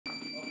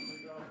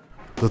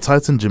The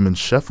Titin gym in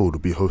Sheffield will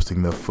be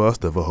hosting their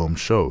first ever home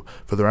show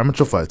for their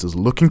amateur fighters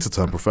looking to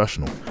turn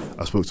professional.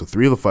 I spoke to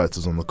 3 of the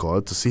fighters on the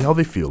card to see how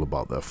they feel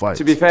about their fights.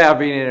 To be fair, I've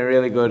been in a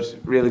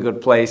really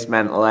good place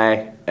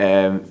mentally.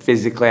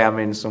 Physically, I'm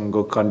in some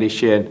good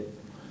condition,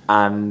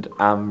 and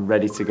I'm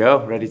ready to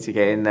go, ready to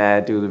get in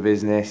there, do the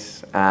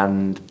business.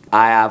 And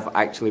I have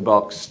actually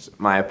boxed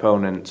my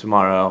opponent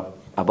tomorrow.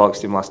 I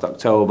boxed him last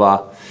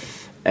October.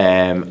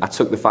 I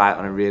took the fight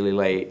on a really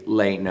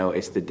late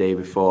notice the day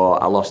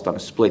before. I lost on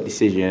a split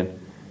decision,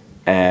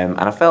 and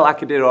I felt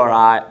like I did all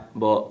right.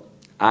 But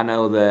I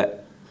know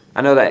that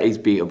he's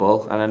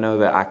beatable, and I know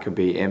that I could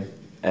beat him.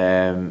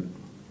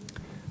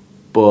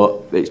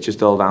 But it's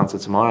just all down to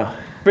tomorrow.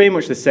 Pretty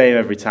much the same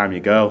every time you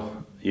go.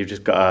 You've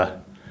just got to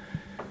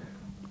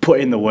put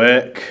in the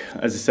work.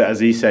 As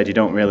he said, you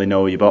don't really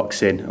know you're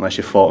boxing unless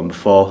you've fought him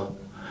before.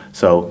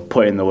 So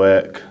put in the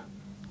work,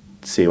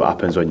 see what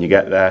happens when you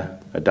get there.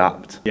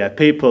 Adapt. Yeah,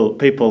 people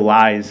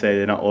lie and say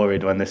they're not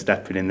worried when they're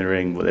stepping in the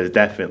ring, but there's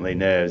definitely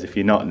nerves. If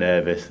you're not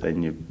nervous,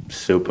 then you're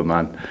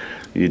Superman.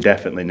 You're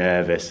definitely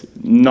nervous.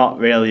 Not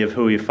really of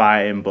who you're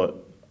fighting, but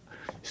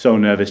so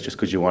nervous just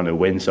because you want to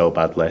win so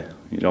badly.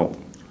 You don't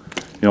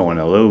want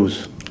to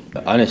lose.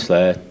 Honestly,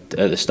 at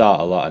the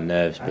start, a lot of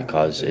nerves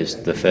because it's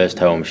the first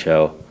home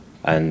show,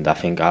 and I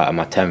think out of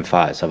my 10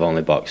 fights, I've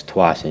only boxed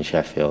twice in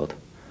Sheffield.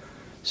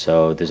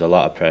 So there's a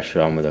lot of pressure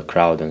on with the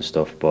crowd and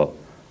stuff, but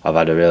I've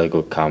had a really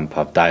good camp,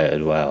 I've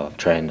dieted well, I've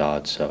trained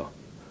hard, so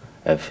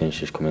everything's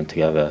just coming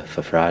together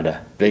for Friday.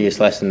 The biggest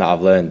lesson that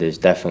I've learned is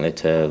definitely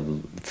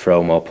to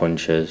throw more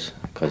punches,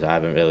 because I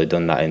haven't really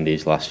done that in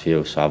these last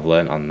few, so I've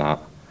learned on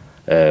that.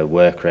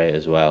 Work rate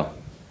as well,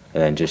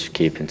 and then just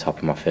keeping top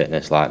of my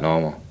fitness like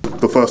normal.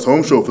 The first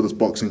home show for this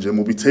boxing gym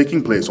will be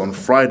taking place on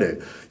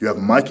Friday. You have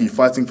Mikey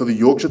fighting for the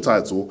Yorkshire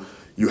title,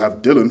 you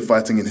have Dylan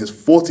fighting in his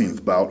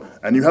 14th bout,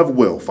 and you have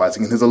Will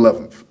fighting in his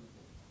 11th.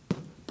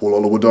 Paul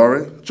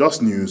Oluwadare,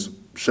 Just News,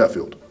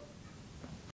 Sheffield.